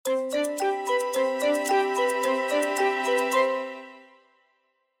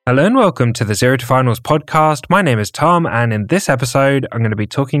Hello and welcome to the Zero to Finals podcast. My name is Tom, and in this episode, I'm going to be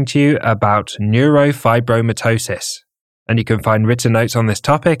talking to you about neurofibromatosis. And you can find written notes on this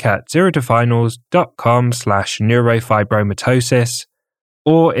topic at zerotofinals.com/neurofibromatosis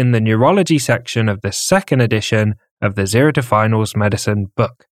or in the neurology section of the second edition of the Zero to Finals medicine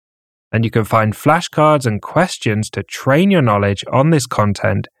book. And you can find flashcards and questions to train your knowledge on this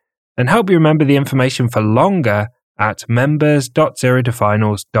content and help you remember the information for longer at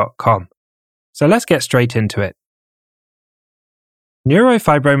members.zerotofinals.com. So let's get straight into it.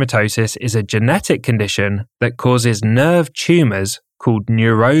 Neurofibromatosis is a genetic condition that causes nerve tumours called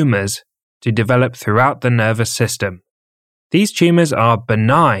neuromas to develop throughout the nervous system. These tumours are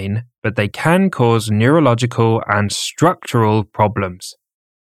benign, but they can cause neurological and structural problems.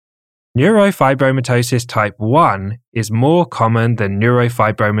 Neurofibromatosis type 1 is more common than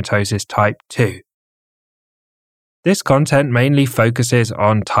neurofibromatosis type 2. This content mainly focuses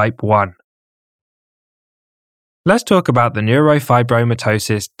on type 1. Let's talk about the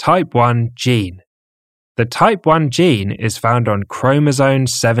neurofibromatosis type 1 gene. The type 1 gene is found on chromosome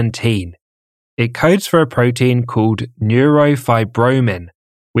 17. It codes for a protein called neurofibromin,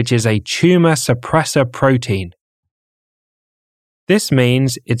 which is a tumor suppressor protein. This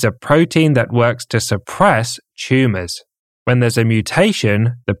means it's a protein that works to suppress tumors. When there's a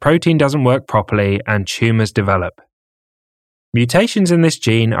mutation, the protein doesn't work properly and tumors develop. Mutations in this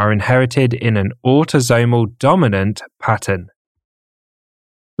gene are inherited in an autosomal dominant pattern.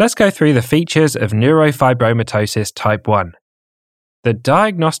 Let's go through the features of neurofibromatosis type 1. The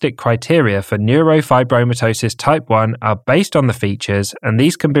diagnostic criteria for neurofibromatosis type 1 are based on the features, and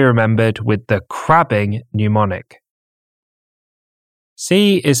these can be remembered with the crabbing mnemonic.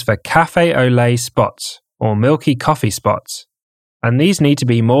 C is for café au lait spots, or milky coffee spots, and these need to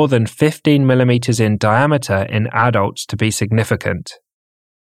be more than 15 millimeters in diameter in adults to be significant.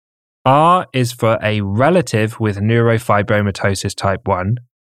 R is for a relative with neurofibromatosis type 1.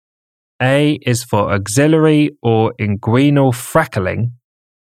 A is for axillary or inguinal freckling.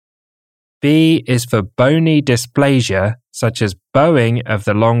 B is for bony dysplasia, such as bowing of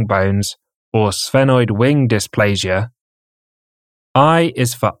the long bones or sphenoid wing dysplasia. I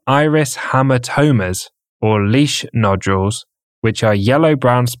is for iris hamartomas or leash nodules, which are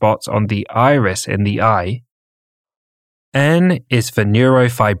yellow-brown spots on the iris in the eye. N is for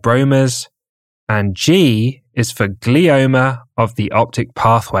neurofibromas, and G is for glioma of the optic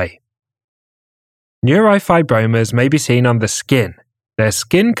pathway. Neurofibromas may be seen on the skin. They're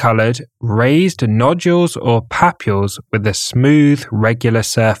skin-coloured, raised nodules or papules with a smooth, regular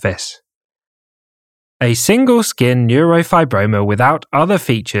surface. A single skin neurofibroma without other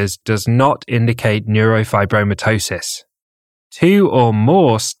features does not indicate neurofibromatosis. 2 or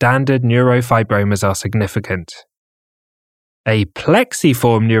more standard neurofibromas are significant. A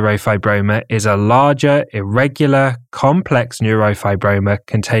plexiform neurofibroma is a larger, irregular, complex neurofibroma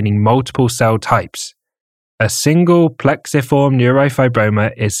containing multiple cell types. A single plexiform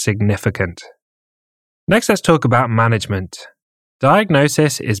neurofibroma is significant. Next, let's talk about management.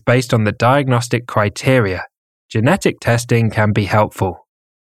 Diagnosis is based on the diagnostic criteria. Genetic testing can be helpful.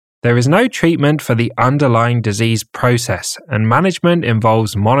 There is no treatment for the underlying disease process, and management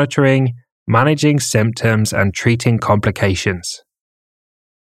involves monitoring, managing symptoms, and treating complications.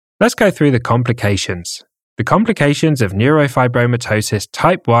 Let's go through the complications. The complications of neurofibromatosis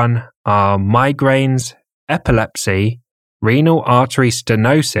type 1 are migraines, epilepsy, renal artery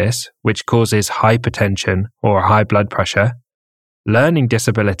stenosis, which causes hypertension or high blood pressure, learning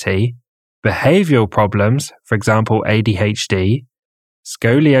disability, behavioral problems, for example ADHD,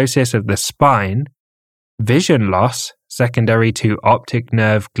 scoliosis of the spine, vision loss secondary to optic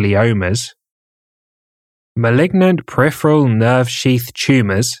nerve gliomas, malignant peripheral nerve sheath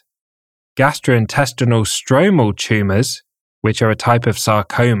tumours, gastrointestinal stromal tumours, which are a type of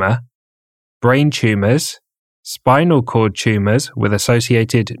sarcoma, brain tumours, spinal cord tumours with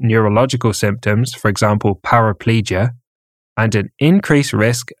associated neurological symptoms, for example paraplegia, and an increased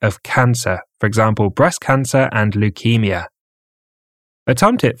risk of cancer, for example breast cancer and leukemia. A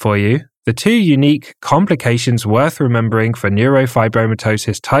Tom tip for you, the 2 unique complications worth remembering for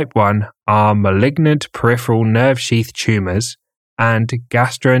neurofibromatosis type 1 are malignant peripheral nerve sheath tumours and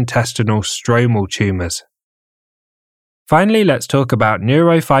gastrointestinal stromal tumours. Finally, let's talk about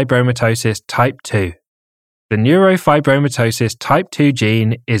neurofibromatosis type 2. The neurofibromatosis type 2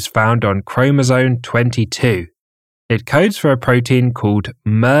 gene is found on chromosome 22. It codes for a protein called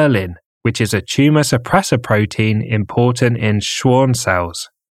merlin, which is a tumor suppressor protein important in Schwann cells.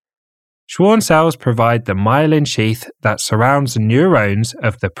 Schwann cells provide the myelin sheath that surrounds neurons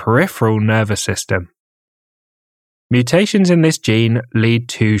of the peripheral nervous system. Mutations in this gene lead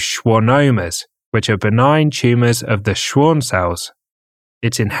to schwannomas, which are benign tumours of the Schwann cells.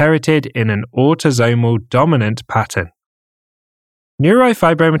 It's inherited in an autosomal dominant pattern.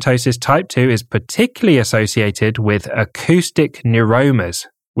 Neurofibromatosis type 2 is particularly associated with acoustic neuromas,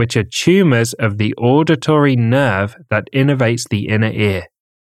 which are tumours of the auditory nerve that innervates the inner ear.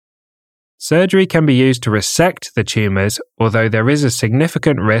 Surgery can be used to resect the tumours, although there is a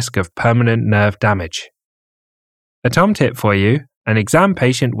significant risk of permanent nerve damage. A Tom tip for you, an exam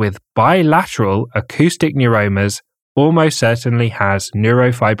patient with bilateral acoustic neuromas almost certainly has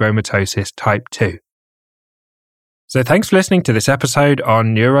neurofibromatosis type 2. So thanks for listening to this episode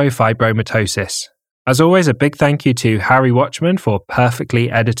on neurofibromatosis. As always, a big thank you to Harry Watchman for perfectly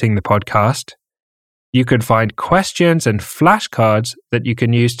editing the podcast. You can find questions and flashcards that you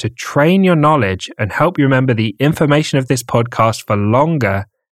can use to train your knowledge and help you remember the information of this podcast for longer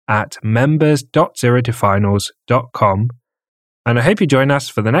at members.zerotofinals.com. And I hope you join us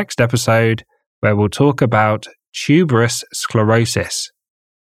for the next episode where we'll talk about tuberous sclerosis.